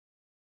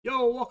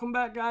Yo, welcome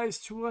back, guys,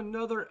 to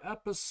another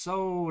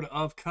episode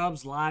of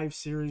Cubs Live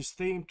Series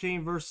Theme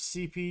Team versus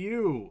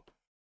CPU.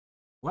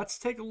 Let's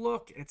take a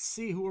look and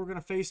see who we're going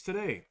to face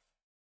today.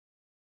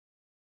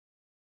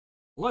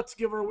 Let's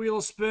give our wheel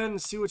a spin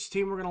and see which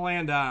team we're going to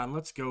land on.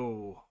 Let's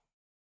go.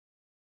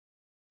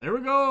 There we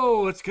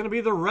go. It's going to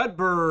be the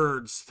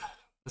Redbirds,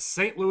 the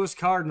St. Louis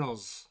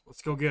Cardinals.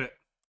 Let's go get it.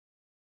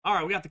 All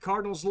right, we got the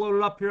Cardinals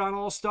loaded up here on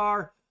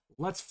All-Star.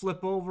 Let's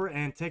flip over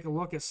and take a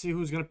look and see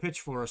who's going to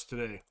pitch for us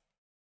today.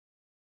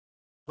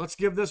 Let's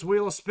give this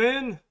wheel a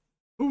spin.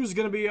 Who's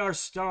going to be our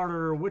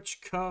starter?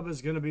 Which Cub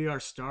is going to be our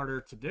starter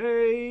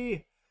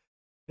today?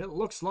 It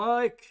looks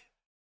like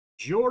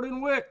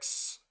Jordan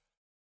Wicks.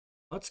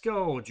 Let's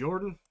go,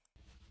 Jordan.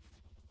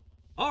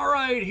 All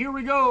right, here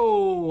we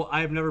go.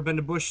 I've never been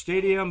to Busch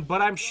Stadium,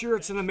 but I'm sure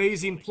it's an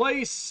amazing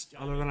place.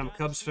 Other than I'm a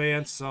Cubs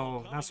fan,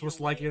 so not supposed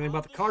to like anything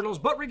about the Cardinals.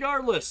 But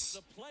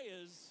regardless,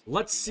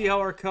 let's see how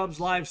our Cubs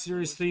Live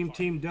Series theme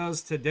team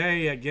does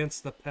today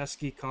against the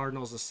pesky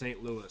Cardinals of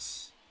St.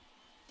 Louis.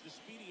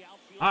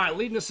 All right,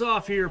 leading us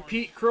off here,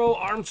 Pete Crow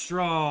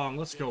Armstrong.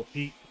 Let's go,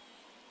 Pete.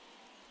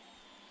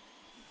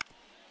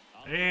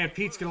 And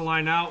Pete's going to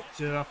line out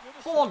to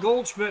Paul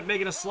Goldschmidt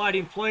making a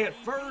sliding play at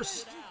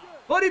first.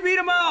 But he beat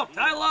him out.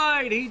 I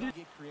lied. He did.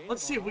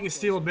 Let's see if we can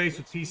steal a base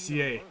with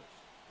PCA.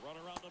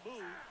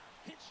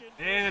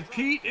 And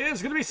Pete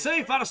is going to be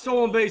safe on a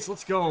stolen base.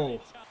 Let's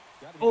go.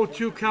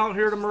 0-2 count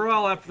here to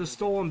Morel after the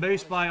stolen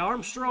base by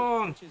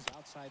Armstrong.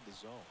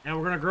 And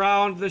we're going to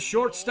ground the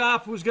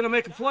shortstop who's going to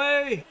make a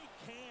play.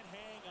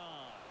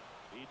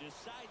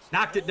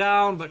 Knocked it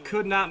down, but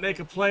could not make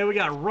a play. We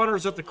got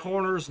runners at the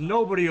corners,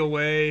 nobody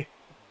away.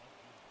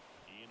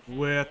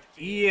 With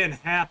Ian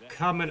Happ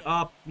coming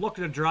up,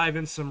 looking to drive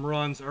in some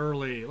runs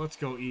early. Let's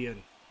go,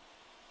 Ian.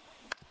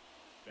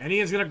 And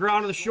Ian's going to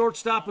ground to the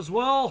shortstop as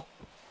well.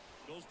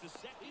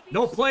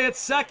 No play at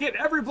second.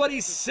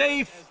 Everybody's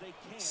safe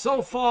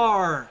so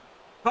far.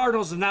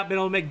 Cardinals have not been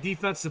able to make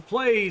defensive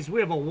plays.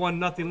 We have a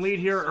 1-0 lead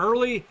here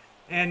early.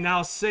 And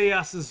now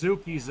Seiya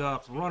Suzuki's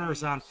up.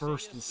 Runners on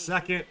first and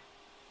second.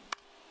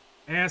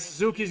 And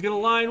Suzuki's going to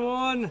line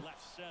one.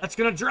 That's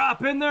going to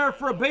drop in there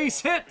for a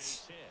base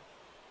hit.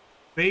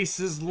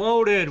 Bases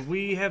loaded.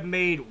 We have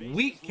made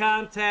weak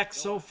contact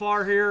so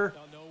far here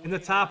in the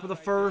top of the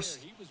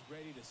first,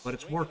 but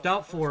it's worked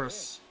out for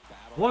us.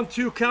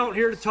 1-2 count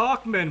here to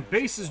Talkman.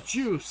 Bases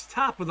juice.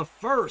 Top of the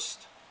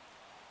first.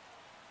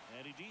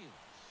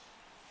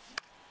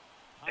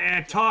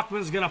 And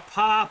Talkman's going to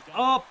pop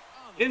up.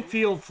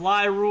 Infield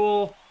fly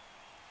rule.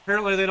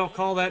 Apparently they don't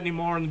call that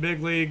anymore in the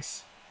big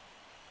leagues.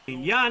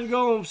 Yan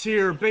Gomes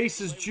here,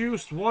 bases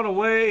juiced, one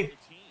away.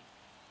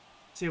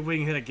 See if we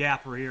can hit a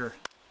gapper here.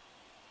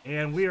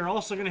 And we are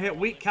also going to hit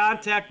weak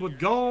contact with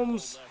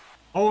Gomes.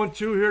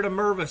 0-2 here to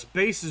Mervis,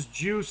 bases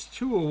juiced,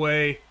 2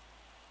 away.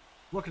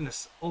 Looking to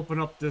open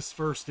up this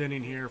first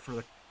inning here for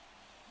the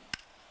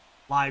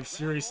Live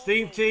Series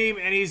theme team.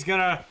 And he's going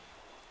to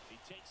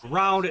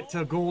round it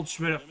to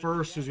Goldschmidt at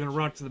first, who's going to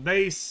run to the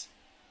base.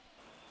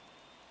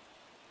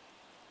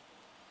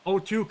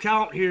 0-2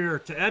 count here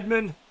to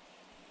Edmund.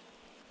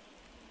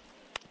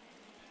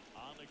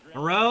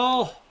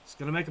 Morel is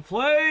going to make a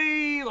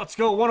play. Let's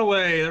go, 1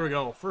 away. There we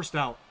go, first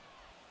out.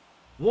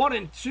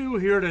 1-2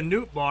 here to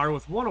Nootbaar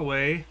with 1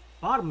 away.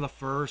 Bottom of the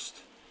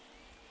first.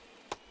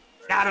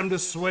 Got him to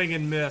swing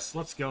and miss.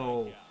 Let's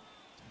go.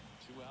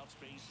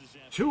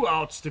 2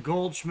 outs to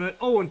Goldschmidt.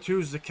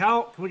 0-2's the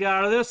count. Can we get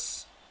out of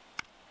this?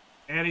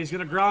 And he's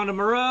going to ground to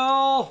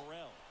Morel.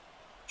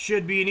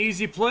 Should be an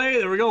easy play.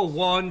 There we go.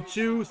 1,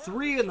 2,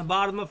 3 in the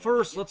bottom of the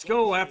first. Let's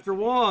go after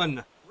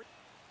 1.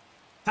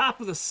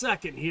 Top of the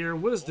second here.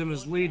 Wisdom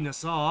is leading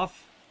us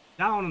off.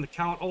 Down in the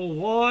count,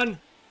 0-1.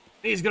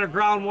 He's going to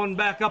ground one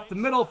back up the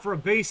middle for a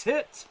base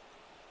hit.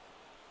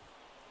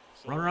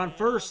 Runner on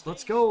first.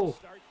 Let's go.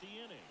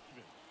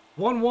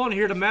 1-1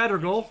 here to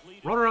Madrigal.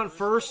 Runner on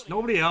first.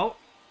 Nobody out.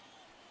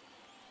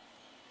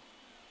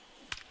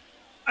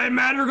 And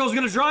Madrigal's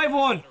going to drive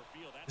one.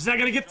 Is that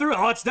going to get through?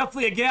 Oh, it's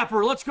definitely a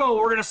gapper. Let's go.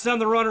 We're going to send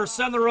the runners.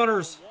 Send the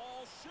runners.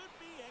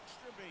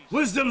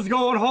 Wisdom's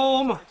going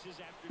home.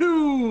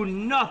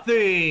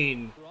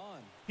 2-0.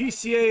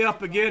 PCA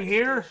up again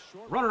here.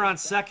 Runner on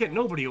second.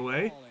 Nobody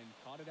away.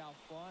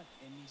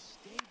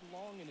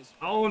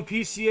 Oh, and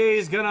PCA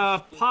is going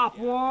to pop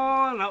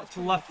one out to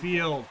left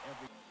field.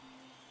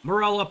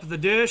 Morel up at the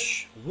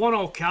dish.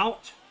 1-0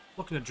 count.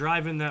 Looking to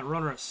drive in that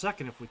runner at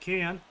second if we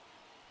can.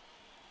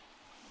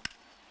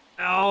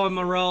 Oh, and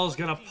Morel's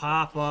going to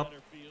pop up.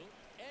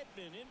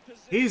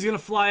 He's going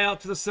to fly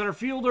out to the center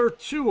fielder.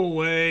 2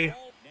 away.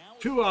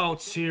 2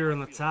 outs here in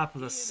the top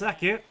of the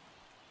second.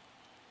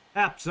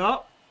 Haps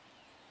up.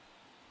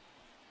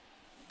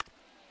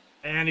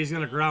 And he's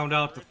going to ground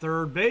out to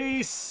third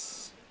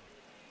base.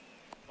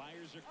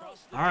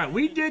 All right,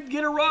 we did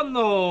get a run,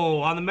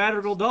 though, on the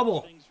Madrigal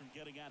double.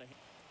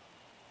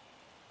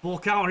 Full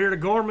count here to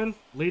Gorman,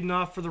 leading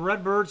off for the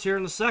Redbirds here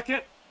in the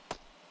second.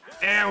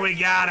 And we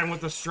got him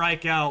with the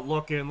strikeout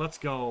looking. Let's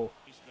go.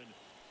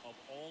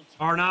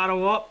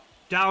 Arnado up,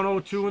 down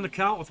 0-2 in the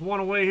count with 1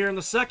 away here in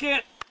the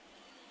second.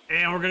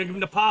 And we're going to give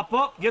him the pop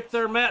up. Get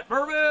there, Matt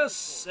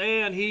Burvis.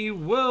 And he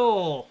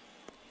will.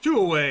 2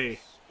 away.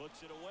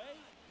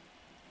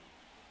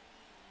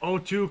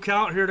 0-2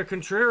 count here to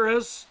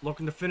Contreras.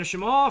 Looking to finish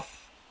him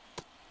off.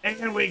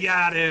 And we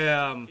got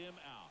him.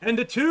 And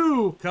to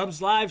 2.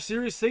 Cubs Live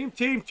Series theme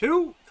team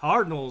 2.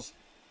 Cardinals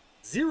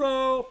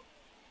 0.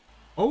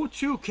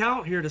 0-2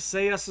 count here to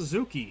Seiya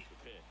Suzuki.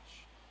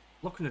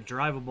 Looking to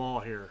drive a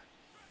ball here.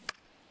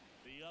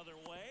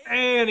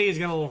 And he's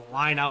going to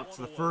line out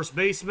to the first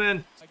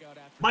baseman.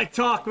 Mike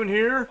Tauchman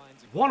here.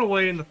 1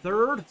 away in the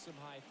 3rd.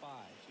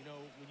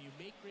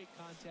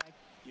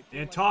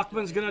 And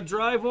Tauchman's going to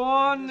drive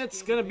one.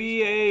 It's going to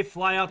be a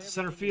fly out to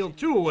center field.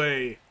 2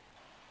 away.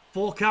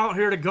 Full count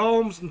here to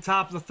Gomes on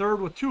top of the 3rd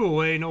with 2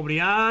 away. Nobody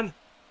on.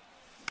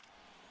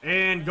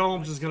 And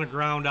Gomes is going to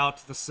ground out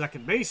to the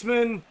second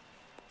baseman.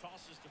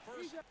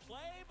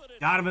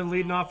 Donovan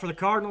leading off for the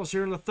Cardinals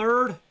here in the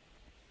 3rd.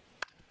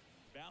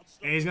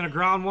 And he's going to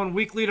ground one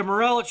weakly to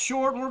Morel at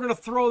short. And we're going to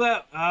throw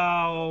that.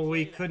 Oh,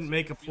 we couldn't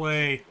make a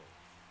play.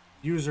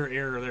 User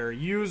error there.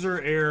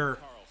 User error.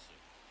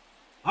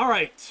 All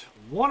right.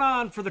 1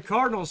 on for the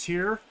Cardinals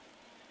here.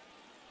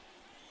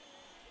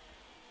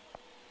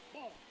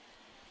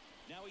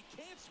 Now he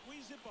can't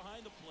squeeze it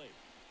behind the plate.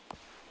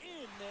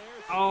 In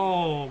there.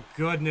 Oh,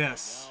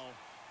 goodness.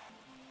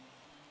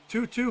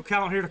 2-2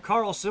 count here to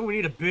Carlson. We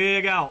need a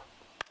big out.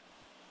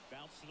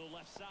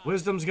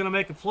 Wisdom's going to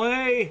make a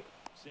play.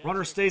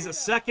 Runner stays at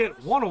second.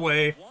 1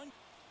 away.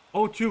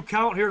 0-2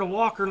 count here to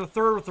Walker in the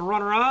 3rd with the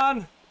runner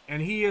on. And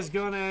he is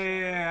going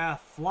to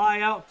fly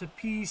out to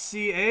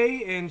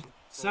PCA in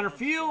center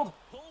field.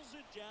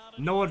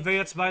 No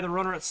advance by the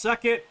runner at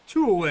second.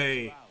 2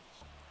 away.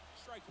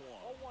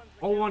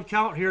 0-1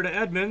 count here to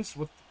Edmonds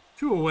with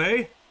 2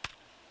 away.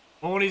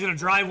 Oh, and he's going to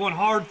drive one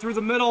hard through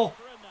the middle.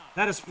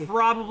 That is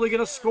probably going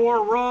to score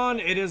a run.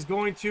 It is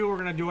going to. We're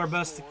going to do our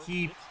best to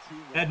keep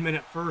Edmond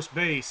at first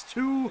base.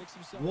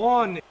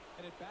 2-1.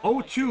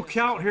 0-2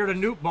 count here to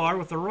Nootbaar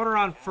with the runner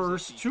on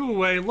first. 2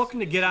 away, looking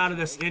to get out of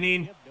this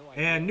inning.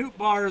 And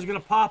Nootbaar is going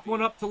to pop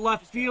one up to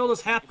left field.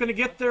 Is Happ going to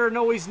get there?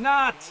 No, he's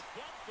not.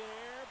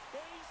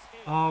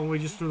 Oh, we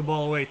just threw the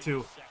ball away,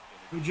 too.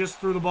 We just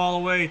threw the ball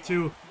away,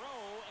 too.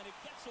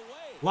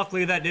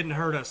 Luckily, that didn't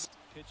hurt us.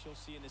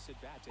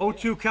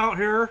 0-2 count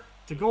here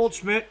to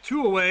Goldschmidt.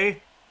 2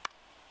 away.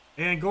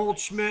 And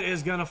Goldschmidt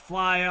is going to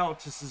fly out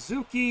to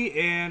Suzuki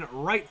in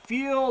right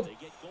field.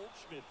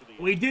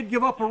 We did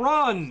give up a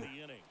run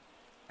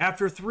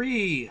after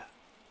 3.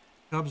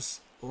 Cubs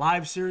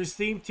Live Series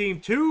theme team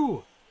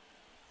 2.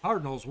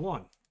 Cardinals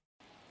 1.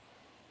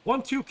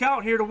 1-2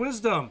 count here to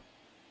Wisdom.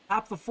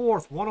 Top the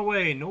 4th. 1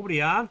 away. Nobody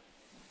on.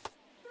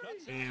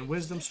 And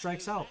Wisdom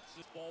strikes out.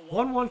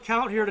 1-1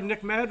 count here to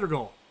Nick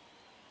Madrigal.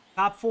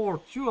 Top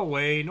 4. 2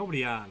 away.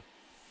 Nobody on.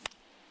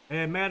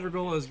 And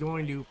Madrigal is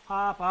going to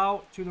pop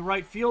out to the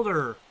right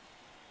fielder.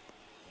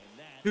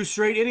 2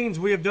 straight innings,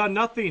 we have done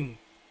nothing.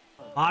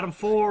 Bottom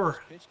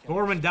 4.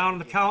 Gorman down in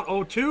the count,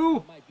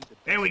 0-2.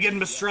 And we get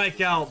him a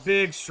strikeout.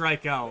 Big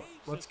strikeout.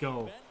 Let's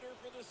go.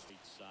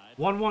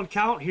 1-1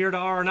 count here to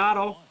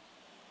Arenado.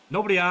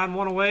 Nobody on,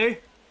 1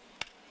 away.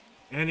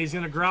 And he's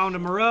going to ground to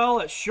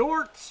Morel at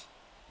short.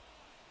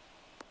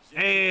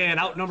 And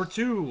out number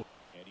 2.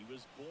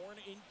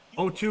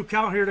 0-2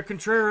 count here to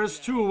Contreras.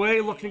 2 away,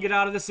 looking to get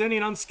out of this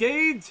inning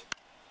unscathed.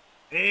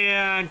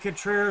 And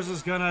Contreras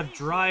is going to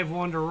drive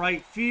one to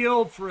right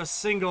field for a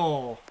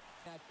single.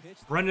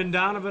 Brendan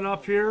Donovan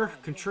up here.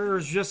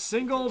 Contreras just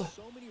singled.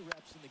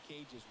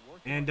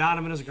 And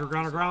Donovan is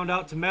going to ground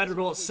out to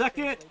Madrigal at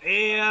second.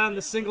 And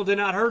the single did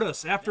not hurt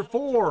us. After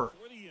 4,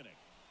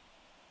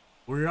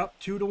 we're up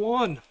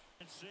 2-1.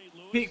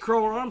 Pete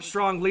Crow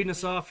Armstrong leading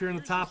us off here in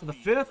the top of the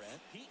 5th.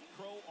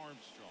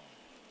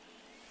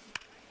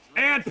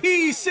 And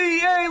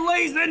PCA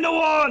lays into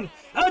one.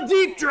 A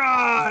deep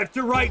drive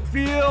to right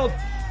field.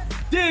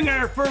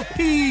 Dinger for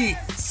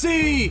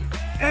PCA.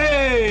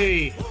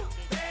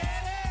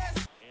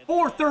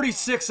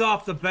 436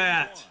 off the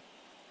bat.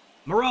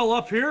 Morel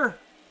up here.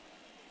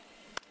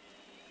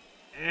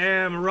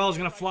 And Morel's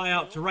going to fly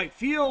out to right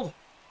field.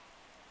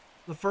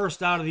 The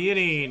first out of the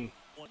inning.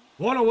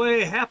 1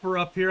 away. Happer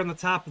up here on the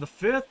top of the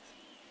 5th.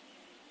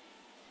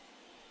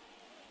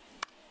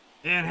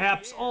 And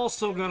Happ's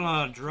also going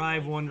to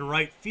drive one to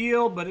right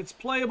field, but it's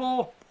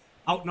playable.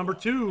 Out number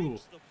 2.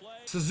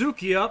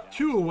 Suzuki up,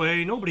 2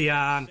 away, nobody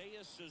on.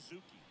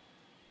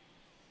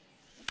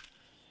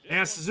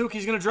 And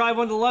Suzuki's going to drive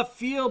one to left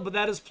field, but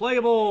that is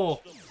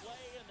playable.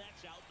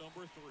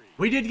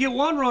 We did get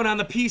 1 run on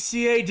the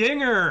PCA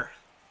dinger.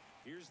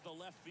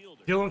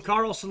 Dylan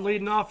Carlson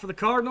leading off for the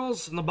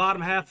Cardinals in the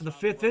bottom half of the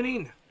 5th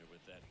inning.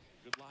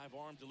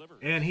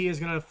 And he is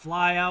going to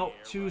fly out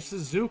to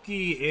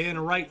Suzuki in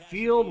right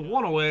field,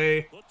 1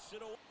 away.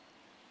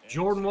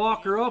 Jordan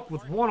Walker up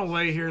with 1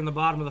 away here in the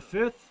bottom of the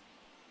 5th.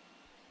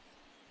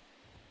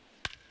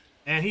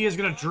 And he is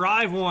going to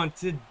drive one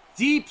to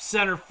deep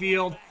center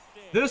field.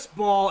 This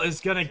ball is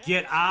going to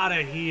get out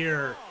of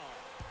here.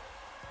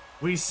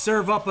 We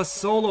serve up a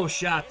solo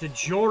shot to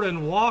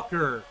Jordan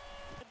Walker.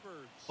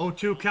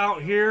 0-2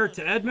 count here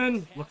to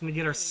Edmund, looking to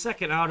get our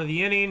second out of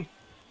the inning.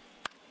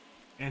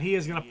 And he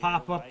is going to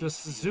pop up to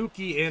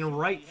Suzuki in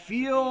right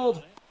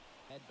field.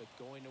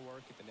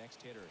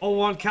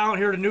 0-1 count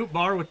here to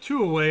Nootbaar with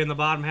 2 away in the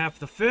bottom half of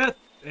the fifth.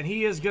 And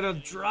he is going to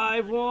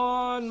drive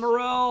one.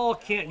 Morrell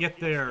can't get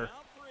there.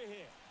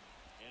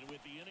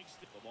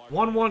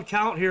 1-1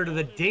 count here to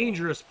the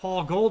dangerous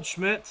Paul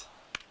Goldschmidt.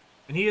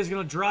 And he is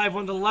going to drive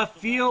one to left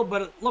field,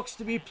 but it looks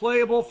to be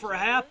playable for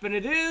Happ, and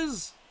it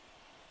is.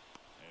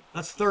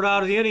 That's third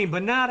out of the inning,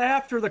 but not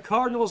after the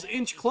Cardinals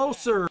inch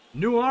closer.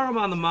 New arm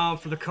on the mound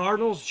for the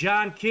Cardinals,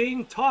 John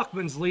King.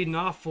 Talkman's leading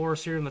off for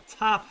us here in the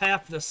top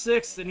half of the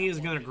sixth, and he is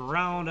going to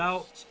ground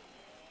out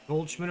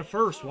Goldschmidt at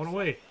first, 1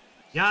 away.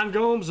 Jan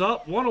Gomes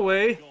up, 1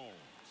 away.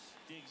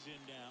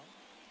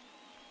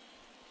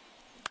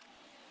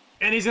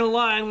 And he's going to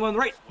line one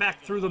right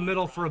back through the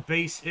middle for a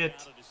base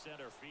hit.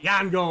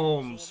 Jan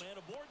Gomes.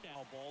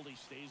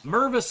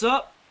 Mervis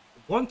up,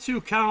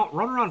 1-2 count,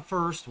 runner on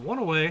first, 1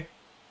 away.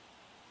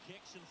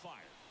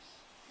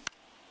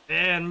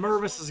 And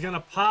Mervis is going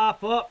to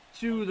pop up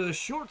to the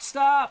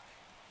shortstop.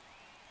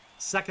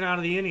 Second out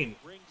of the inning.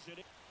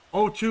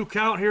 0-2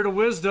 count here to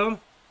Wisdom.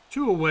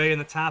 2 away in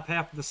the top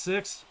half of the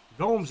sixth.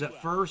 Gomes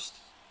at first.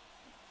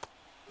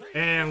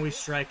 And we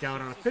strike out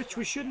on a pitch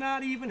we should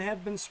not even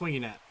have been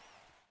swinging at.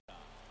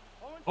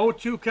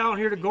 0-2 count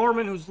here to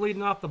Gorman, who's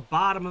leading off the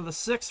bottom of the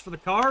sixth for the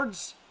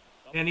Cards.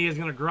 And he is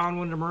going to ground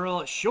one to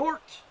Morrell at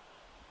short.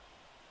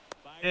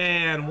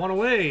 And 1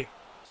 away.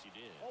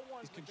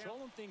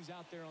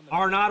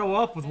 Arenado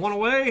up with 1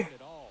 away.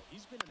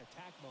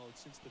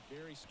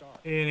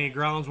 And he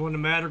grounds one to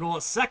Madrigal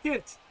at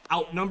second.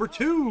 Out number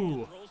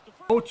 2.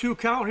 0-2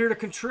 count here to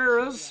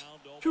Contreras.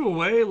 2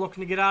 away,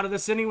 looking to get out of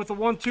this inning with a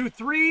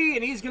 1-2-3.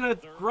 And he's going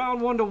to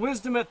ground one to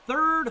Wisdom at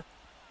third,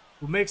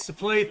 who makes the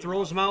play,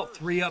 throws him out,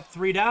 3 up,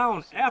 3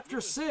 down.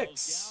 After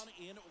 6.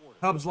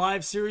 Cubs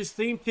Live Series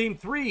theme, Team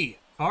 3.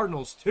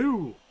 Cardinals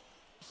 2.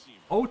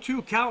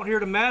 0-2 count here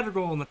to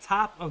Madrigal in the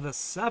top of the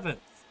 7th.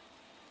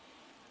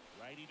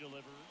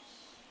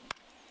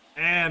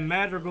 And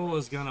Madrigal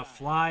is going to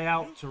fly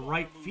out to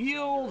right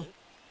field.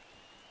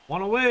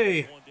 1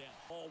 away.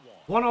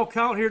 1-0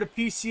 count here to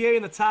PCA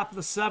in the top of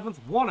the 7th.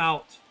 1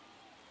 out.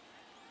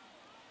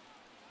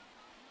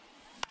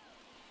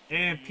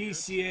 And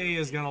PCA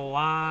is going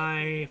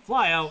to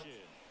fly out.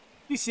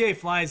 PCA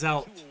flies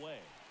out.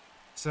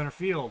 Center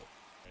field.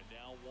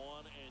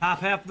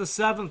 Top half of the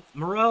 7th.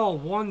 Morrell,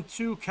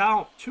 1-2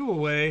 count. 2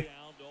 away.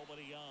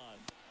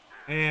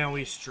 And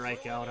we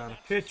strike out on a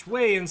pitch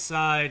way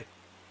inside.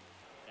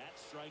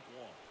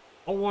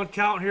 0-1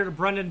 count here to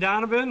Brendan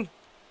Donovan.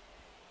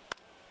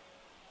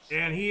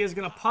 And he is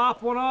going to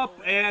pop one up.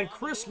 And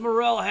Chris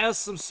Morrell has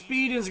some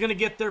speed and is going to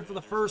get there for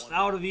the first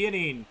out of the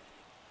inning.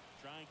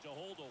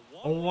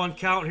 0-1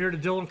 count here to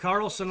Dylan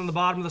Carlson on the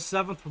bottom of the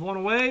 7th with 1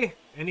 away.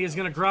 And he is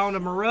going to ground to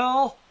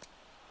Morrell,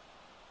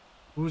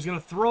 who's going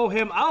to throw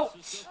him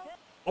out.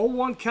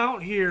 0-1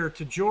 count here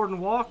to Jordan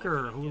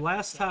Walker, who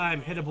last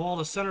time hit a ball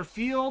to center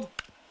field.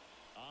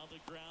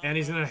 And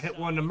he's going to hit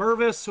one to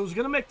Mervis, who's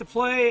going to make the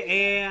play,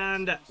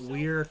 and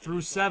we're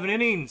through 7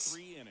 innings.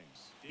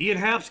 Ian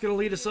Happ's going to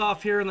lead us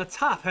off here in the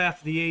top half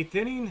of the 8th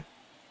inning.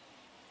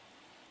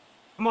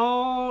 Come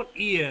on,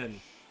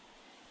 Ian.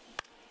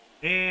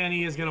 And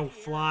he is going to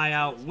fly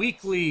out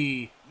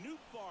weakly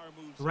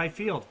to right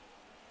field.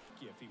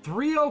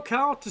 3-0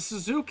 count to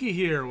Suzuki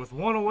here with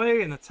 1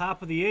 away in the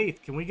top of the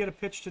 8th. Can we get a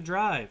pitch to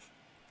drive?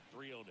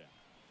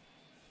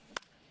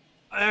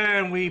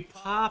 And we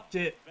popped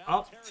it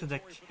up to the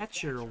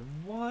catcher.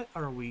 What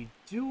are we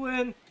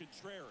doing?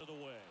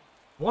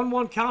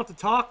 1-1 count to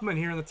Talkman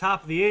here in the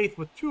top of the 8th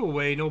with 2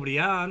 away, nobody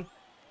on.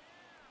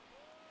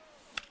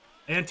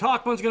 And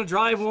Talkman's going to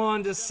drive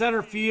one to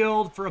center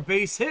field for a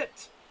base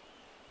hit.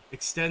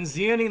 Extends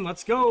the inning.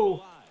 Let's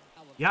go.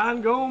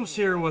 Jan Gomes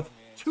here with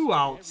 2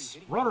 outs.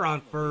 Runner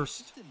on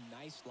first.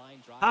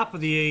 Top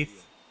of the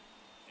 8th.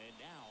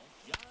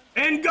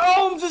 And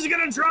Gomes is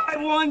going to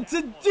drive one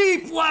to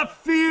deep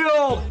left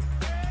field.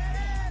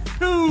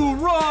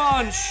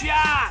 2-run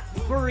shot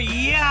for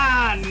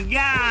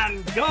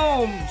Jan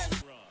Gomes.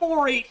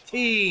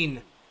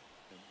 418.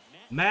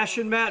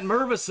 Mashing Matt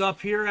Mervis up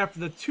here after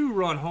the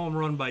 2-run home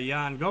run by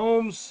Jan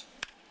Gomes.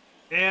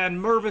 And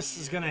Mervis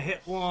is going to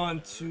hit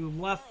one to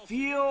left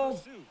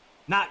field.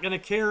 Not going to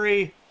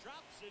carry.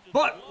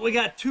 But we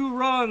got 2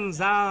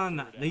 runs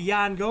on the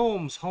Jan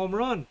Gomes home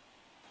run.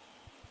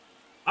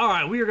 All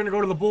right, we are going to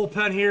go to the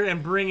bullpen here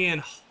and bring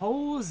in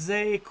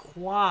Jose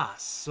Cuas.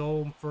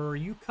 So for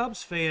you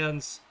Cubs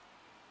fans,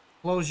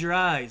 close your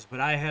eyes,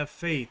 but I have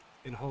faith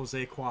in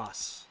Jose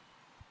Cuas.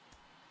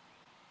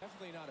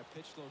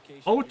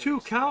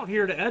 0-2 count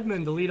here to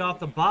Edmund to lead off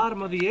the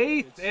bottom of the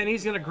 8th, and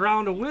he's going to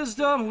ground to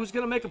Wisdom, who's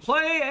going to make a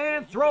play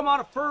and throw him out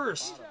at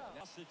first.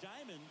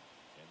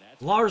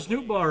 Lars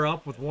Nootbaar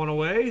up with 1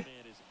 away.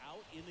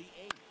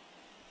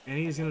 And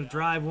he's going to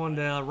drive one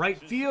to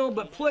right field,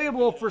 but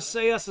playable for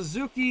Seiya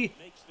Suzuki.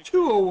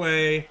 2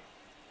 away.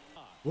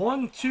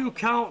 1-2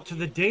 count to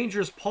the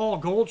dangerous Paul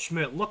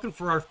Goldschmidt, looking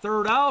for our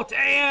third out,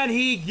 and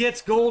he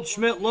gets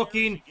Goldschmidt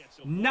looking.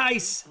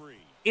 Nice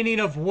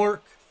inning of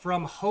work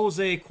from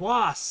Jose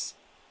Cuas.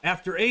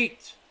 After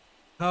 8,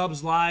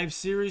 Cubs Live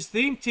Series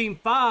Theme Team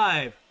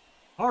 5,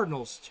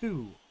 Cardinals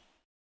 2.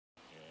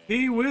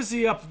 P.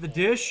 Wizzy up the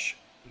dish.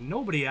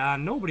 Nobody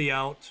on, nobody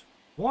out.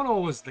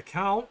 1-0 is the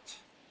count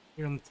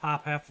here in the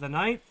top half of the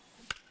ninth.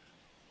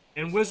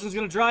 And Wisdom's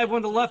going to drive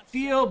one to left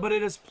field, but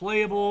it is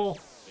playable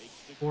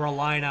for a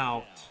line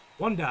out.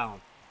 1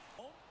 down.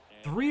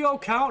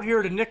 3-0 count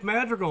here to Nick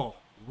Madrigal.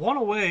 1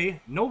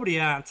 away, nobody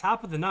on,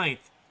 top of the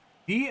ninth.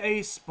 Be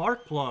a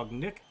spark plug,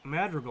 Nick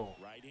Madrigal.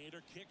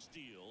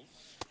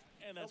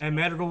 And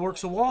Madrigal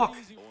works a walk.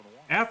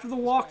 After the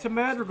walk to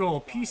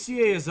Madrigal,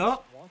 PCA is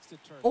up.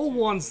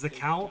 0-1's the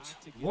count.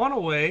 1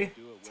 away,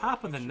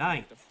 top of the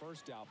ninth.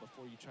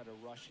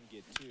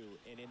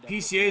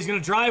 PCA is going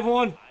to drive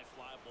one.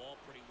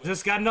 Has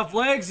this got enough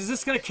legs? Is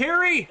this going to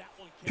carry?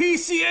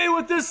 PCA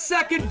with this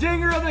second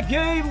dinger of the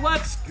game.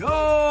 Let's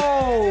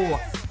go.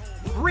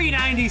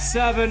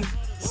 397.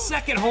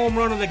 Second home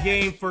run of the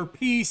game for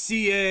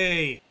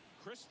PCA.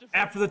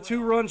 After the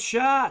 2-run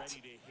shot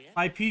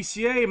by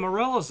PCA,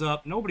 Morella's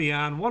up. Nobody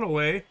on. 1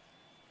 away.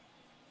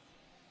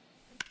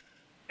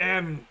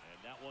 And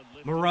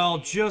Morel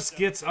just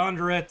gets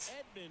under it.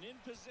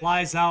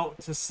 Flies out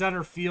to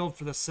center field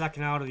for the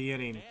second out of the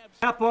inning.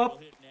 Tap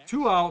up.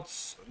 2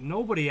 outs.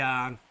 Nobody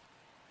on.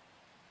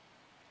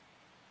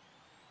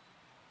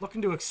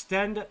 Looking to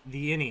extend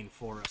the inning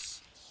for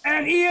us.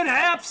 And Ian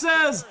Happ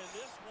says,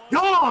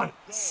 "Gone!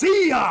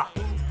 See ya!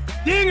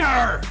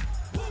 Dinger!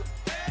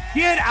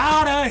 Get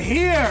out of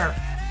here!"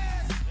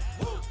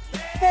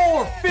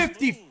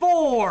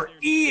 454,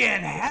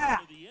 Ian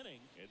Happ.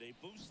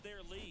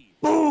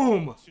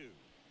 Boom!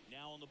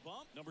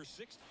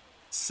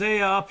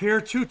 Say up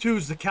here,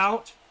 2-2's the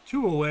count.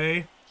 2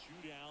 away.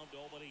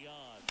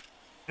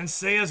 And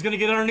Saya's going to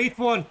get underneath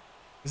one.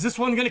 Is this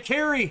one going to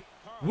carry?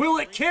 Will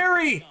it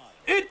carry?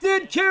 It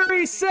did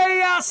carry.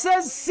 Saya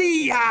says,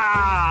 "See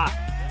ya!"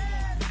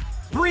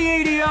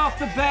 380 off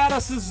the bat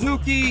of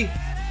Suzuki.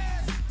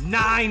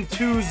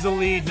 9-2's the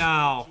lead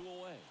now.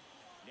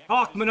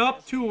 Talkman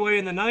up, 2 away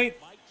in the ninth.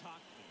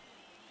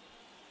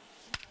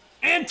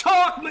 And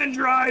Talkman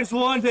drives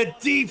one to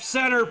deep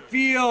center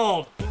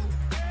field.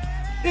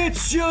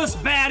 It's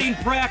just batting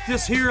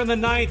practice here in the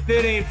ninth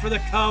inning for the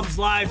Cubs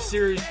Live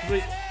Series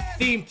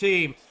Theme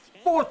Team.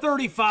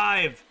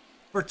 435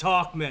 for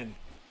Talkman.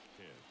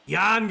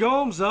 Yan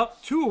Gomes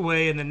up, 2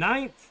 away in the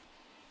ninth.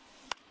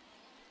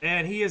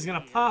 And he is going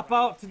to pop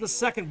out to the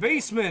second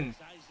baseman.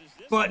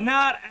 But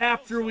not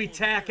after we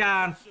tack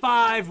on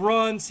 5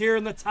 runs here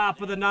in the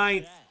top of the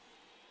ninth.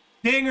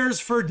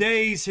 Dingers for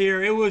days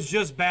here. It was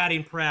just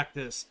batting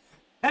practice.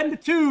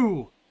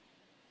 10-2.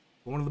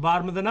 Going to the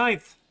bottom of the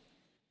ninth.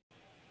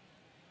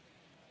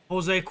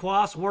 Jose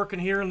Cuas working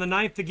here in the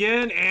ninth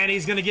again. And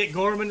he's going to get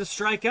Gorman to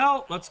strike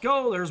out. Let's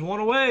go. There's 1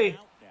 away.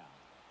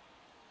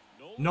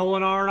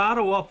 Nolan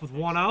Arenado up with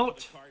 1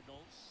 out.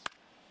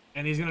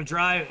 And he's going to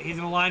drive. He's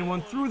going to line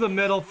one through the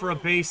middle for a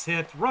base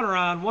hit. Runner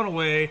on, 1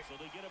 away.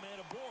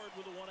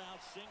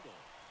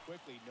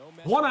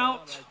 1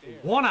 out,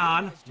 1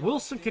 on.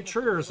 Wilson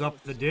Contreras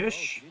up the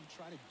dish.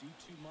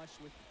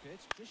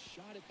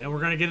 And we're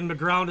going to get him to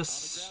ground to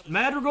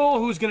Madrigal,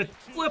 who's going to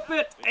flip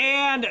it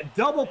and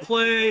double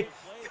play.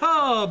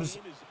 Cubs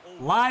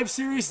Live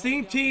Series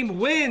Theme Team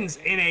wins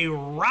in a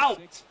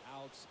rout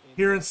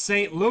here in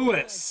St.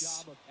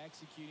 Louis.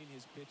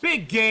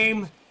 Big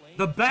game.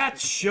 The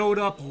bats showed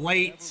up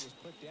late.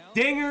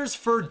 Dingers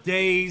for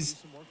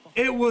days.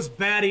 It was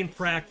batting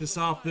practice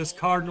off this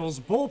Cardinals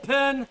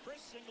bullpen,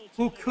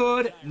 who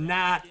could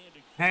not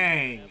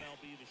hang.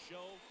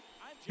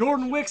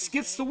 Jordan Wicks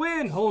gets the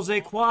win.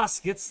 Jose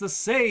Cuas gets the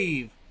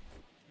save.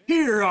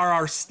 Here are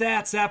our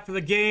stats after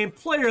the game.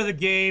 Player of the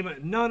game,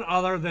 none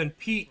other than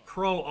Pete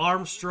Crow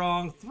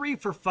Armstrong. 3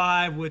 for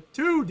 5 with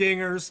 2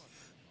 dingers.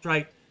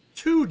 Right,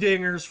 2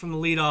 dingers from the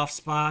leadoff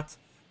spot.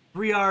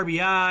 3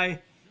 RBI.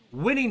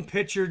 Winning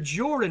pitcher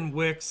Jordan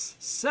Wicks.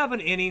 7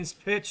 innings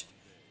pitched.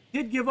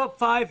 Did give up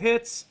 5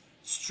 hits.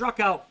 Struck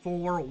out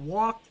 4.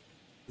 Walked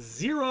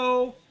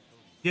 0.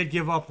 Did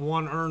give up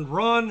 1 earned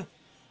run.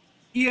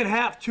 Ian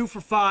Happ 2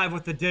 for 5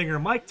 with the dinger.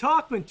 Mike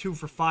Talkman 2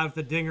 for 5 with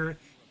the dinger.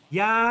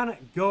 Yan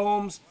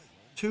Gomes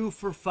 2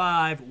 for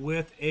 5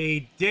 with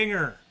a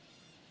dinger.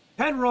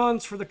 10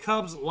 runs for the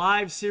Cubs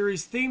Live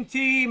Series Theme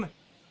Team.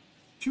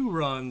 2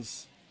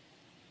 runs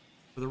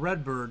for the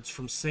Redbirds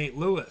from St.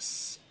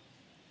 Louis.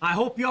 I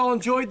hope you all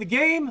enjoyed the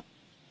game.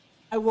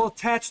 I will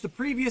attach the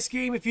previous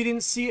game if you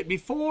didn't see it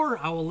before.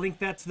 I will link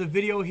that to the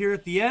video here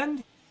at the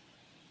end.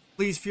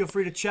 Please feel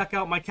free to check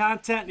out my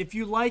content. If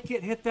you like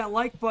it, hit that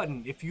like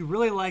button. If you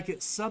really like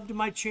it, sub to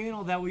my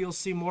channel. That way you'll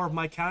see more of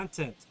my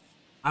content.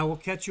 I will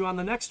catch you on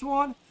the next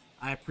one.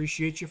 I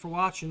appreciate you for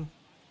watching.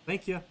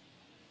 Thank you.